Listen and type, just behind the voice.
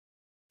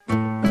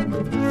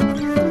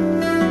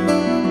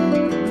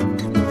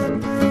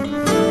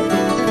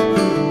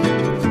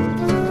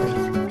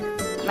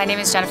name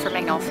is Jennifer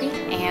Magnolfi,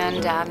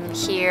 and I'm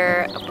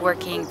here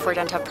working for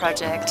Downtown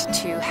Project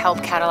to help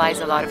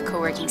catalyze a lot of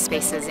co-working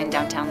spaces in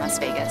downtown Las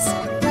Vegas.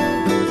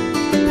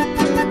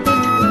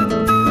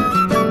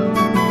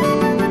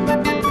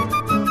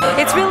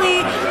 It's really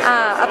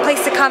a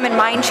place to come and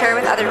mind share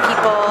with other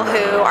people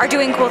who are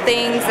doing cool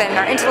things and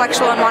are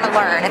intellectual and want to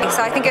learn. And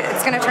so I think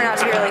it's going to turn out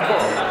to be really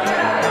cool.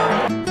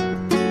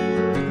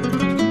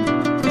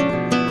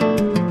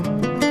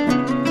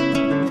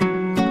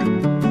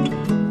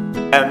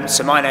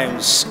 So my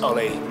name's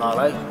Ollie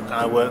Marlowe, and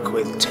I work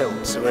with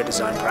Tilt, so we're a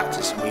design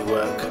practice, and we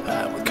work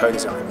with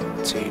co-design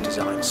to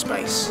design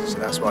space. So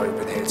that's why we've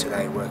been here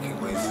today working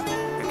with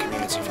the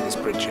community for this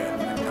Bridger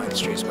and 9th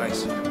Street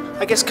space.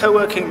 I guess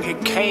co-working,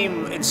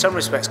 in some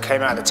respects,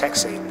 came out of the tech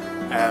scene,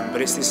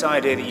 but it's this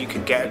idea that you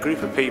can get a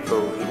group of people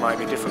who might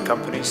be different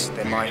companies,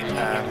 they might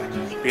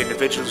be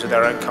individuals with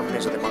their own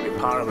companies, or they might be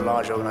part of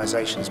large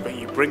organisations, but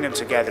you bring them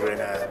together in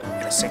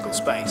a single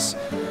space,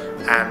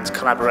 and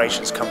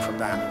collaborations come from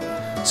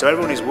that. So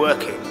everyone is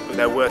working, but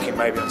they're working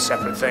maybe on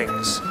separate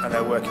things, and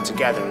they're working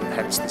together, and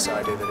hence this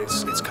idea that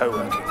it's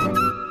co-working.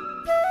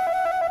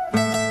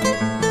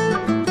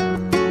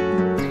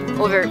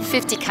 Over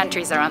 50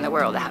 countries around the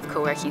world that have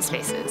co-working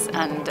spaces,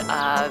 and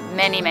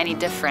many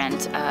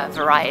different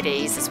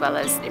varieties as well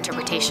as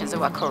interpretations of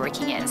what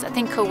co-working is. I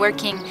think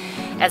co-working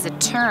as a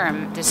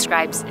term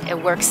describes a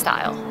work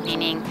style,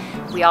 meaning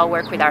we all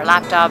work with our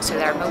laptops,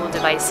 with our mobile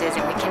devices,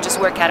 and we can just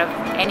work out of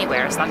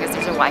anywhere as long as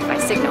there's a Wi-Fi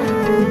signal.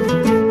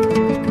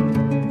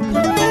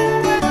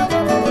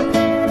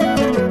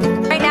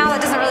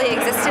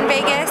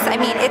 I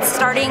mean, it's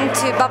starting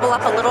to bubble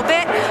up a little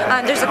bit.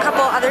 There's a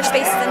couple other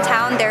spaces in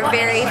town. They're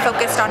very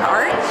focused on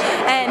art,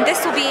 and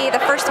this will be the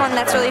first one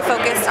that's really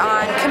focused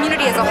on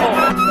community as a whole.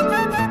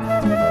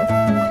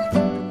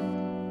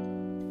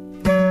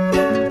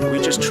 We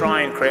just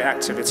try and create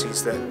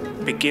activities that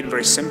begin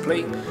very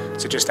simply,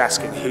 so just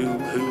asking who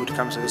would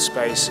come to the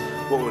space,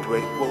 what would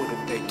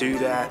they do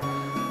there,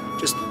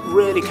 just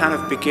really kind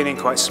of beginning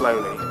quite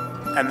slowly,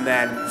 and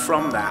then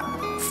from that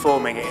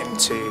forming it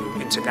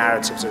into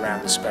narratives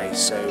around the space,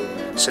 so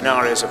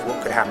scenarios of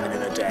what could happen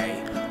in a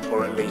day,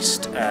 or at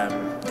least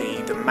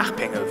the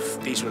mapping of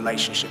these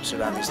relationships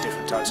around these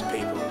different types of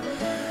people.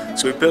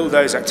 So we build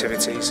those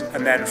activities,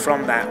 and then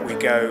from that we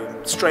go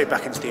straight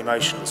back into the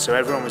emotional. So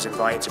everyone was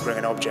invited to bring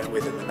an object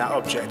with them, and that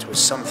object was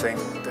something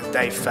that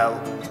they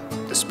felt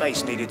the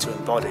space needed to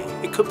embody.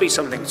 It could be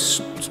something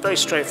very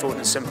straightforward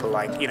and simple,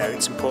 like, you know,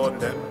 it's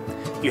important that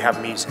you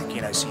have music,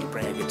 you know, so you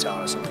bring a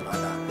guitar or something like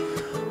that.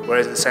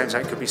 Whereas at the same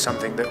time, it could be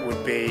something that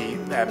would be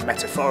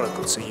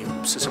metaphorical. So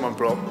someone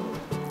brought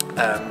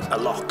a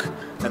lock,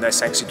 and they're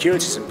saying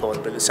security is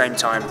important, but at the same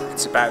time,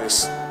 it's about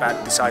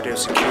this idea of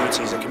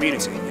security as a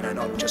community. You know,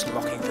 not just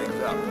locking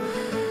things up.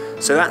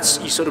 So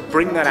you sort of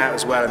bring that out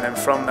as well, and then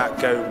from that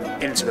go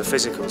into the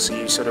physical. So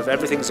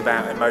everything's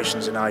about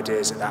emotions and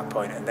ideas at that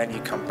point, and then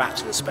you come back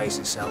to the space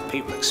itself.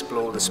 People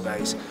explore the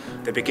space.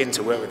 They begin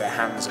to work with their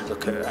hands and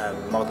look at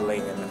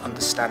modelling and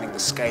understanding the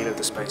scale of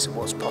the space and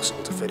what's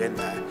possible to fit in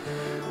there.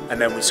 And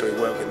then we sort of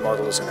work with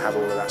models and have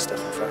all of that stuff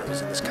in front of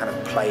us, and this kind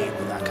of playing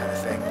with that kind of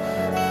thing.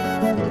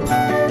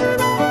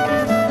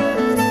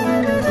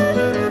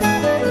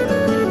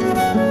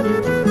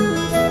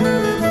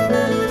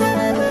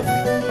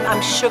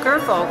 I'm Sugar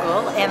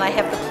Vogel, and I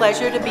have the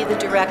pleasure to be the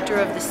director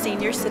of the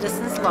Senior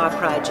Citizens Law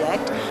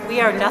Project. We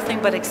are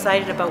nothing but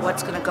excited about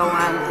what's going to go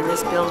on in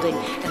this building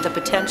and the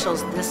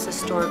potentials this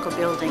historical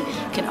building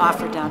can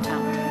offer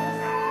downtown.